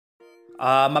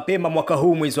Mapema mwaka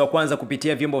huu mwezi wa kwanza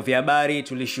kupitia vyombo vya habari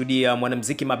tulishuhudia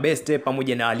mwanamuziki Mabeste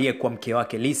pamoja na aliyekuwa mke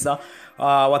wake Lisa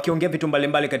wakiongea vitu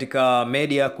mbalimbali katika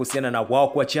media kuhusiana na wao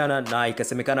kuachana, na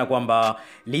ikasemekana kwamba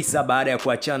Lisa baada ya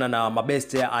kuachana na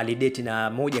Mabeste alideti na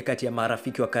moja kati ya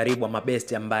marafiki wa karibu wa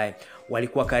Mabeste ambaye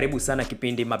walikuwa karibu sana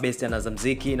kipindi Mabeste anaanza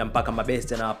muziki, na mpaka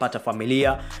Mabeste anapata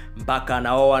familia, mpaka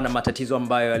anaoa, na matatizo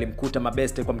ambayo yalimkuta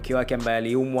Mabeste kwa mke wake ambaye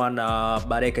aliumwa na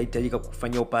baadaye ikahitajika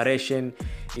kufanyia operation,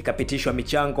 ikapitishwa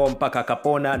michango mpaka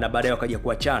akapona, na baadaye wakaja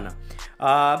kuachana.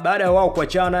 Baada ya wao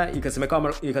kuachana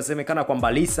ikasemekana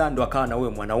kwamba Lisa ndo akawa na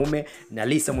huyo Mwanaume, na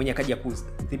Lisa mwenyewe akaja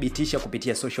kudhibitisha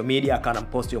kupitia social media, akaana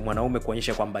mpost wa Mwanaume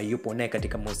kuonyesha kwamba yupo naye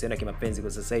katika mahusiano ya kimapenzi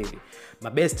kwa sasa hivi.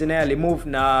 Mabeste naye alimove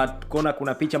na kuona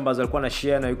kuna picha ambazo alikuwa na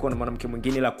share na yuko na mwanamke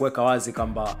mwingine, la kuweka wazi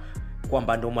kwamba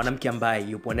ndo mwanamke ambaye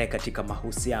yupo naye katika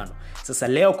mahusiano. Sasa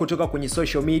leo kutoka kwenye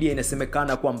social media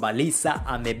inasemekana kwamba Lisa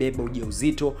amebeba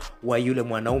ujauzito wa yule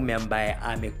Mwanaume ambaye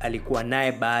alikuwa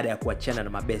naye baada ya kuachana na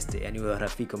Mabeste, yani yule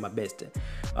rafiki wa Mabeste.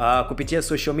 Kupitia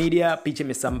social media picha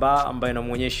imesambaa ambayo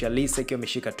inamuonyesha Lisa ikiwa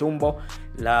ameshika tumbo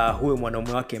la huyo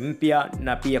Mwanaume wake mpya,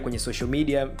 na pia kwenye social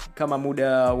media kama muda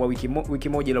wa wiki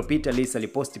moja iliyopita Lisa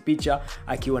aliposti picha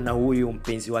akiwa na huyu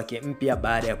mpenzi wake mpya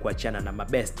baada ya kuachana na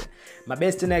Mabeste.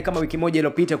 Mabeste naye kama wiki moja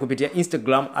iliyopita kupitia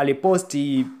Instagram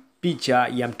aliposti picha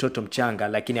ya mtoto mchanga,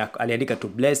 lakini aliandika tu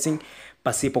blessing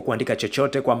pasipo kuandika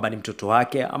chochote kwamba ni mtoto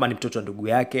wake ama ni mtoto wa ndugu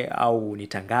yake au ni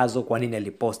tangazo kwa nini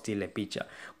aliposti ile picha.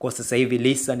 Kwa sasa hivi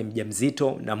Lisa ni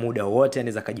mjamzito na muda wote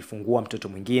anaweza kujifungua mtoto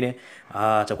mwingine.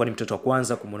 Atakuwa ni mtoto wa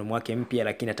kwanza kwa Mwanaume wake mpya,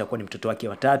 lakini atakuwa ni mtoto wake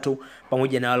wa tatu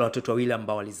pamoja na wale watoto wawili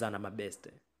ambao walizaa na Mabeste.